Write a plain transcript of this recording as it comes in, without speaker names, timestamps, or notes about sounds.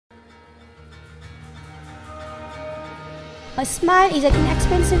A smile is an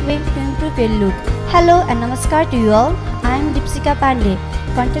inexpensive way to improve your look. Hello and namaskar to you all. I am Dipshikha Pandey,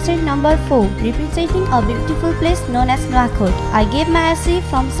 contestant number 4, representing a beautiful place known as 𝐭𝐤𝐬. I gave my essay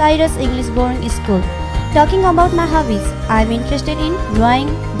from Cyrus English Boarding School. Talking about my hobbies, I am interested in drawing,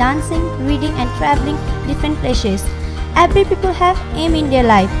 dancing, reading and traveling different places. Every people have aim in their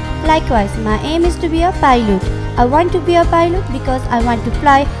life. Likewise, my aim is to be a pilot. I want to be a pilot because I want to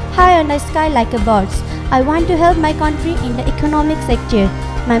fly high on the sky like a bird. I want to help my country in the economic sector.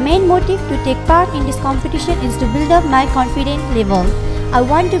 My main motive to take part in this competition is to build up my confidence level. I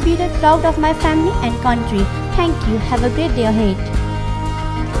want to be proud of my family and country. Thank you. Have a great day ahead.